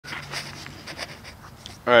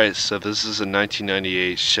Alright, so this is a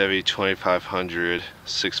 1998 Chevy 2500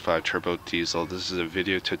 6.5 turbo diesel. This is a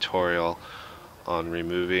video tutorial on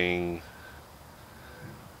removing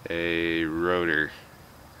a rotor.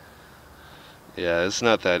 Yeah, it's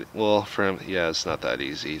not that, well, it's not that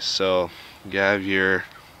easy. So, you have your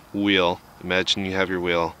wheel. Imagine you have your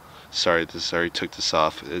wheel. Sorry, I already took this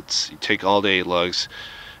off. You take all the 8 lugs,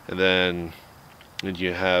 and then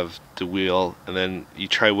you have the wheel, and then you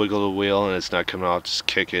try wiggle the wheel and it's not coming off, just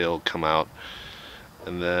kick it, it'll come out.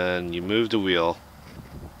 And then you move the wheel.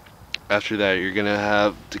 After that, you're gonna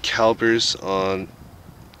have the calipers on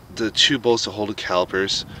the 2 bolts to hold the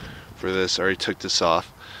calipers for this. I already took this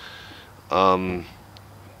off. The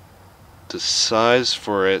size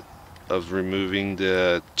for it of removing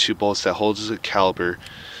the 2 bolts that holds the caliper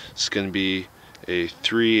is going to be a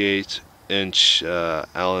 3/8 inch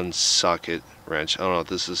Allen socket wrench. I don't know,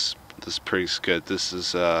 this is pretty good. This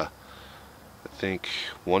is I think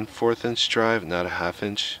 1/4 inch drive, not a 1/2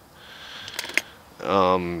 inch.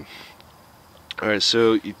 Alright,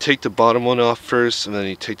 so you take the bottom one off first, and then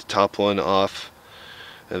you take the top one off,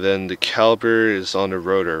 and then the caliper is on the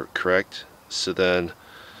rotor, correct? So then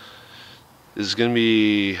this is going to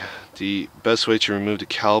be the best way to remove the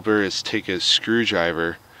caliper is take a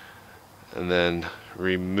screwdriver and then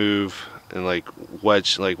remove and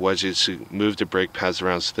wedge it to move the brake pads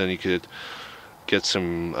around, so then you could get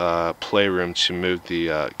some playroom to move the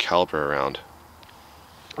caliper around.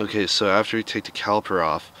 Okay, so after you take the caliper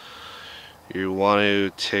off, you want to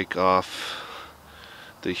take off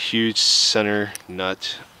the huge center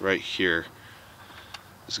nut right here.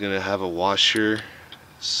 It's going to have a washer.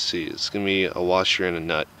 Let's see, it's going to be a washer and a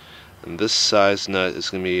nut. And this size nut is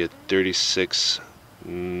going to be a 36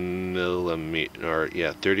 millimeter, or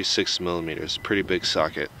yeah, 36 millimeters. Pretty big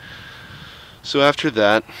socket. So after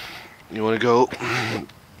that, you want to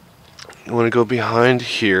go behind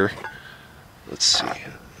here. Let's see.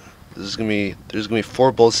 There's gonna be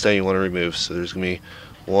 4 bolts that you want to remove. So there's gonna be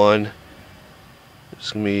one.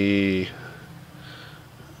 There's gonna be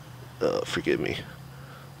forgive me.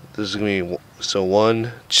 There's gonna be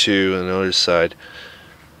 1, 2 on the other side.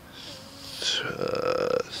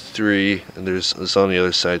 3, and there's on the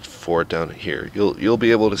other side 4 down here. You'll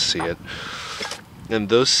be able to see it. And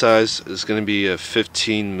those size is going to be a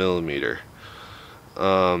 15 millimeter.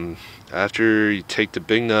 After you take the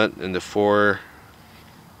big nut and the 4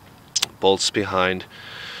 bolts behind,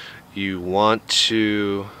 you want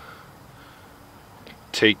to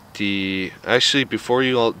take before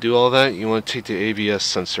you do all that, you want to take the ABS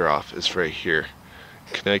sensor off. It's right here.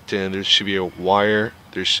 Connect in. There should be a wire.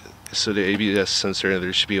 So the ABS sensor,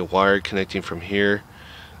 there should be a wire connecting from here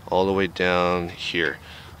all the way down here.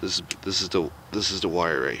 This is the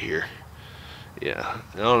wire right here. Yeah,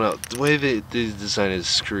 I don't know, the way they design it is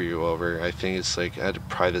screw you over. I think it's like I had to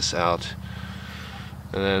pry this out,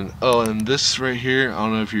 and then and this right here, I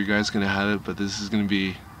don't know if you guys gonna have it, but this is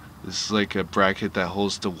like a bracket that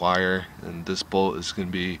holds the wire, and this bolt is gonna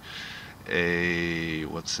be a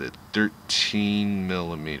 13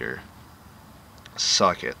 millimeter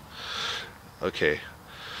socket. Okay.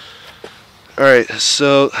 Alright,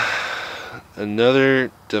 so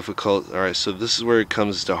another difficult. Alright, so this is where it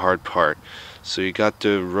comes to the hard part. So you got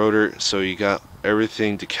the rotor, so you got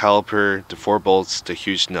everything, the caliper, the 4 bolts, the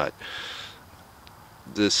huge nut.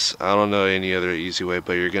 This, I don't know any other easy way,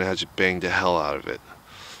 but you're gonna have to bang the hell out of it.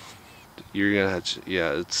 You're gonna have to,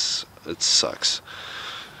 yeah, it sucks.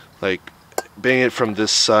 Like, bang it from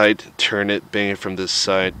this side, turn it, bang it from this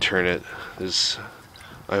side, turn it.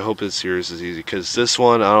 I hope it's yours is easy, because this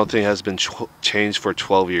one I don't think has been changed for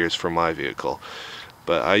 12 years for my vehicle.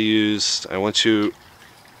 But I went to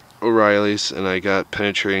O'Reilly's and I got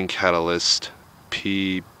penetrating catalyst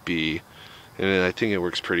PB, and I think it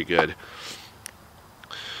works pretty good.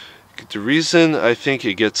 The reason I think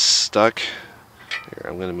it gets stuck, here,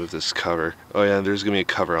 I'm gonna move this cover. Oh yeah, there's gonna be a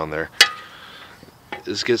cover on there.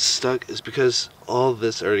 This gets stuck is because all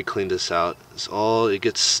this, I already cleaned this out. It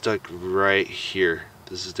gets stuck right here.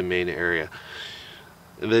 This is the main area.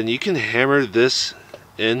 And then you can hammer this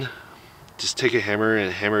in. Just take a hammer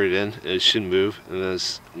and hammer it in, and it shouldn't move, and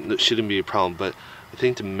it shouldn't be a problem. But I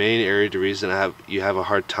think the main area, the reason you have a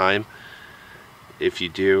hard time, if you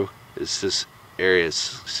do, is this area.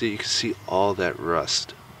 See, you can see all that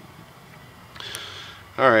rust.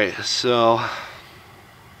 Alright, so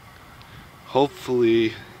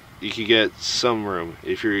hopefully you can get some room.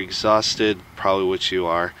 If you're exhausted, probably what you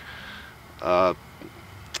are,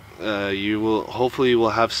 hopefully you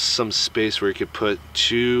will have some space where you could put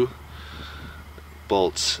 2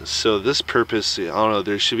 bolts. So this purpose, I don't know,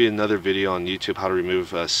 there should be another video on YouTube how to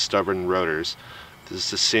remove stubborn rotors. This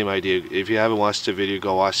is the same idea. If you haven't watched the video,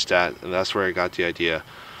 go watch that, and that's where I got the idea.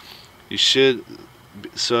 You should,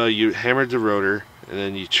 so you hammered the rotor and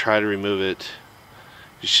then you try to remove it.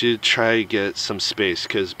 You should try to get some space,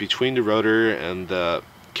 because between the rotor and the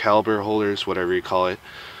caliper holders, whatever you call it,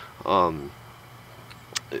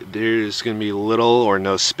 there's gonna be little or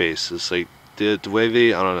no space. It's like the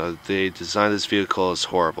way I don't know, they designed this vehicle is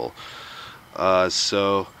horrible.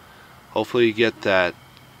 So hopefully you get that,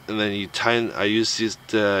 and then you I used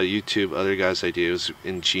the YouTube other guy's idea. It was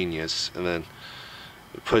ingenious, and then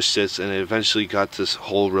pushed this, and it eventually got this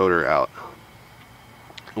whole rotor out.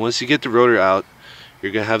 And once you get the rotor out,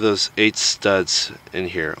 you're gonna have those 8 studs in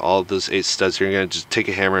here. All of those 8 studs, you're gonna just take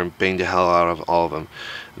a hammer and bang the hell out of all of them.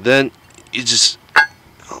 Then you just,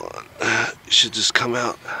 it should just come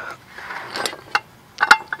out.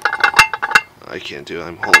 I can't do it.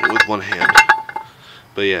 I'm holding it with one hand.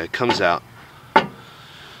 But yeah, it comes out. And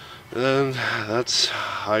then that's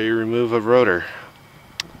how you remove a rotor.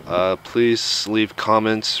 Please leave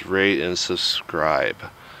comments, rate, and subscribe.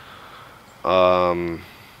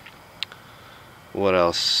 What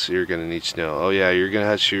else you're gonna need to know? Oh yeah, you're gonna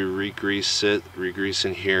have to re-grease it. Re-grease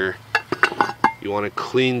in here. You want to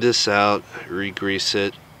clean this out, re-grease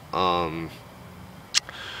it. Oh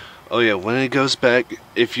yeah, when it goes back,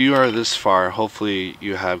 if you are this far, hopefully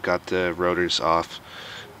you have got the rotors off.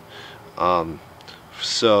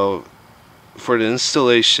 So for the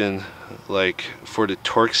installation, like for the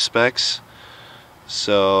torque specs,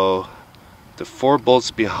 so the 4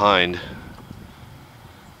 bolts behind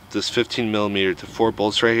this 15mm, the 4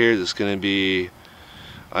 bolts right here, is going to be,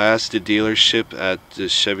 I asked the dealership at the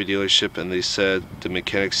Chevy dealership, and they said, the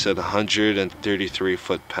mechanic said 133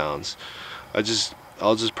 foot-pounds. I'll just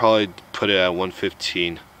probably put it at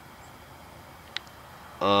 115.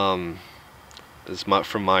 It's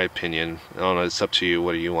from my opinion. I don't know, it's up to you.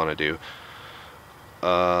 What do you want to do?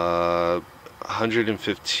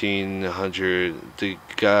 115, 100. The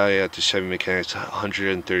guy at the Chevy mechanic's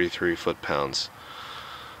 133 foot-pounds.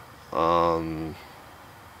 And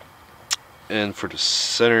for the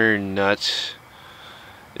center nut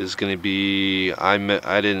is going to be, I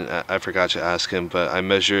forgot to ask him, but I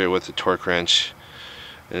measured it with a torque wrench,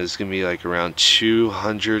 and it's going to be like around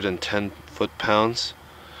 210 foot-pounds.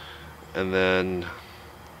 And then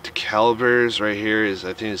the calipers right here is,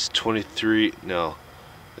 I think it's 23, no,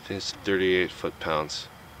 I think it's 38 foot-pounds.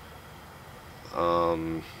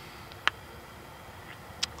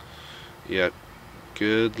 Yeah,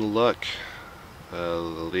 good luck.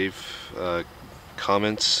 Leave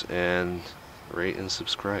comments and rate and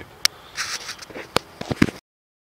subscribe.